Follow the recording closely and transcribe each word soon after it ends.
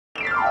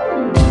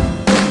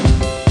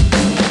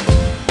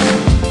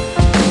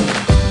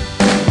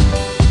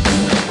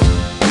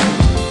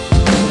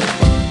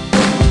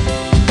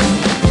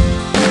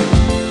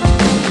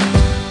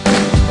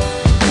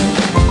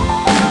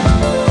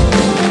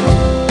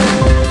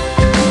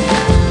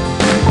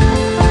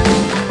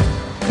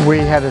We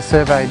had a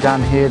survey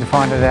done here to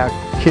find that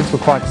our kids were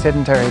quite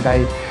sedentary. They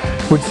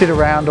would sit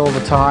around all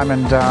the time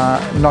and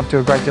not do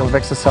a great deal of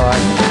exercise.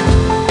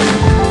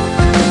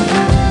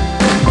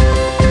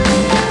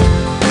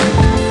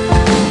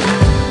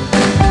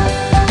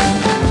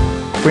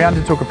 We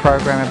undertook a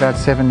program about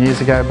 7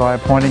 years ago by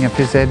appointing a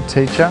phys ed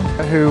teacher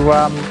who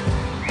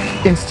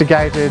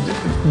instigated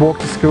walk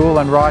to school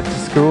and ride to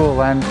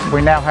school, and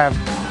we now have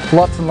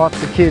lots and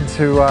lots of kids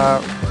who are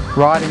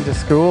riding to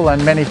school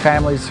and many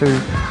families who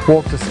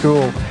walk to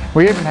school.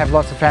 We even have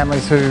lots of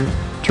families who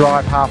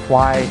drive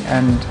halfway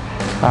and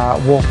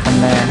walk from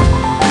there.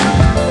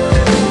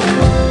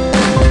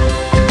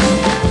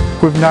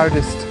 We've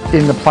noticed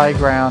in the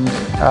playground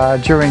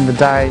during the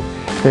day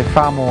they're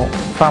far more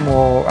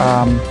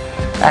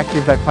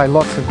active. They play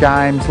lots of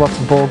games, lots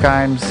of ball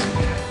games,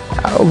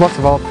 lots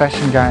of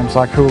old-fashioned games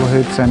like hula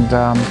hoops and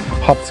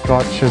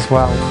hopscotch as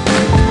well.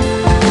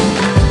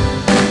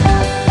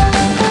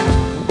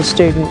 The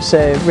students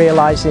are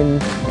realising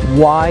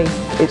why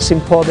it's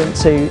important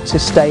to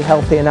stay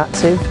healthy and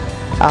active,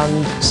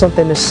 and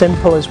something as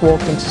simple as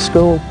walking to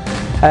school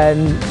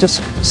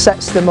just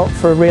sets them up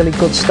for a really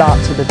good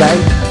start to the day.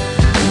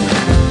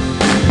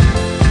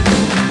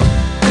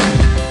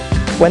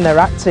 When they're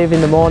active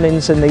in the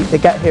mornings and they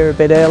get here a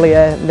bit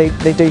earlier,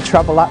 they do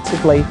travel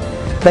actively,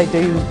 they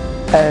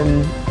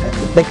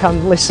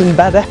can listen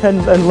better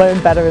and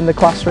learn better in the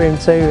classroom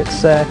too.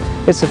 It's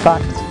a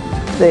fact.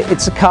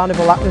 It's a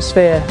carnival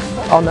atmosphere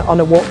on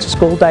a walk to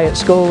school day at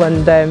school,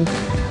 and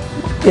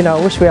you know,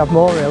 I wish we had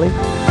more really.